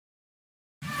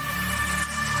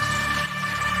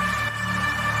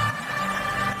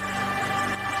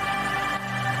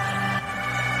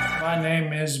My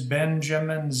name is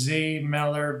Benjamin Z.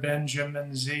 Miller,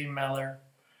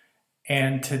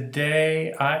 and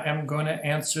today I am going to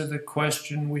answer the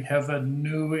question. We have a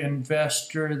new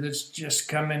investor that's just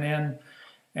coming in,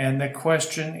 and the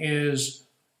question is,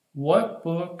 what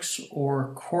books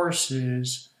or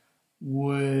courses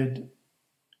would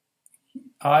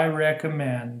I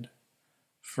recommend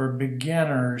for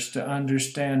beginners to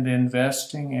understand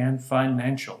investing and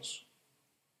financials?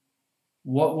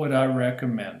 What would I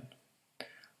recommend?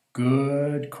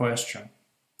 Good question.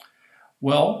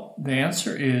 Well, the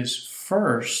answer is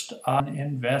first on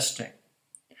investing.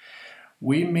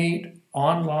 We meet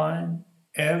online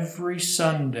every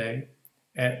Sunday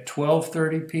at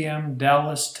 12:30 p.m.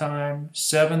 Dallas time,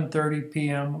 7:30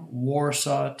 p.m.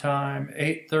 Warsaw time,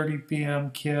 8:30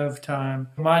 p.m. Kyiv time.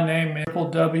 My name is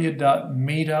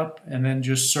www.meetup, and then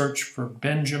just search for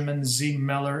Benjamin Z.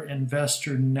 Miller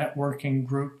Investor Networking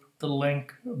Group. The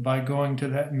link by going to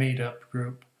that Meetup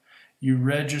group. You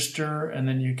register and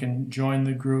then you can join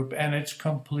the group, and it's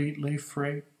completely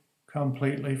free.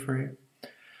 Completely free.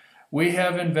 We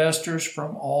have investors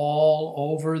from all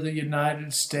over the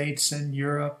United States and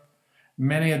Europe.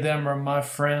 Many of them are my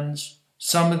friends.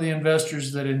 Some of the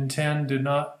investors that attend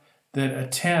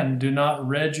do not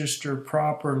register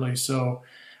properly, so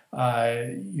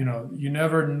you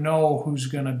never know who's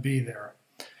going to be there.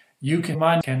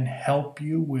 Mine can help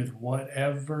you with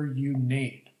whatever you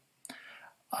need.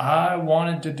 I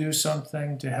wanted to do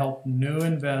something to help new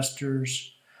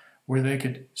investors where they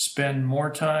could spend more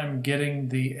time getting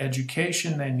the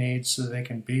education they need so they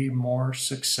can be more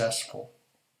successful.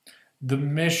 The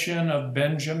mission of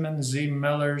Benjamin Z.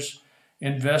 Miller's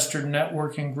Investor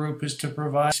Networking Group is to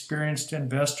provide experienced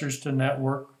investors to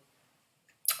network.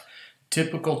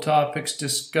 Typical topics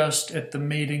discussed at the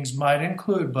meetings might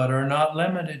include, but are not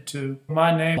limited to,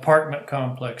 apartment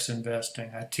complex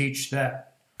investing. I teach that.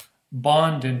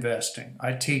 Bond investing.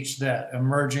 I teach that.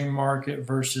 Emerging market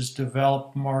versus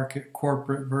developed market,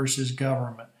 corporate versus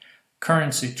government.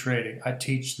 Currency trading. I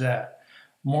teach that.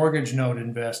 Mortgage note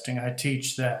investing. I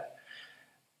teach that.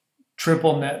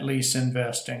 Triple net lease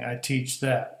investing. I teach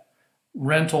that.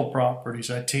 Rental properties.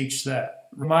 I teach that.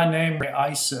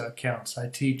 ISA accounts, I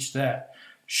teach that.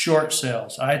 Short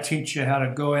sales, I teach you how to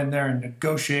go in there and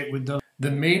negotiate with those.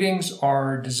 The meetings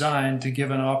are designed to give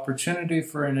an opportunity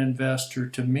for an investor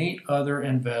to meet other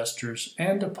investors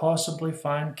and to possibly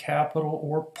find capital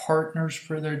or partners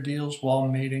for their deals while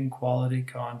meeting quality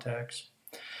contacts.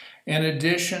 In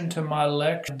addition to my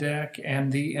lecture deck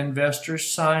and the investor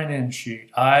sign-in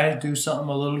sheet, I do something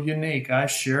a little unique. I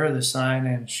share the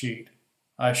sign-in sheet.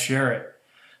 I share it.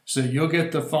 So you'll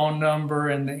get the phone number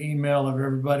and the email of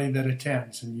everybody that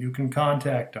attends, and you can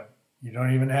contact them. You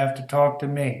don't even have to talk to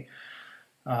me.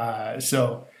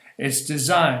 So it's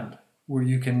designed where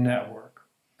you can network.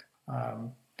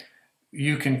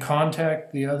 You can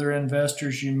contact the other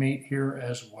investors you meet here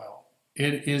as well.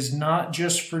 It is not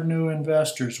just for new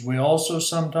investors. We also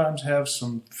sometimes have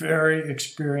some very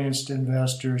experienced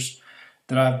investors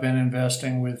that I've been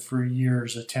investing with for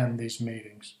years attend these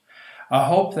meetings. I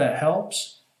hope that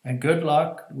helps. And good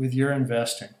luck with your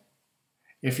investing.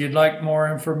 If you'd like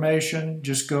more information,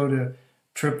 just go to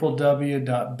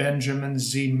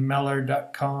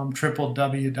www.benjaminzmiller.com,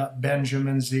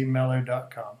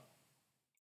 www.benjaminzmiller.com.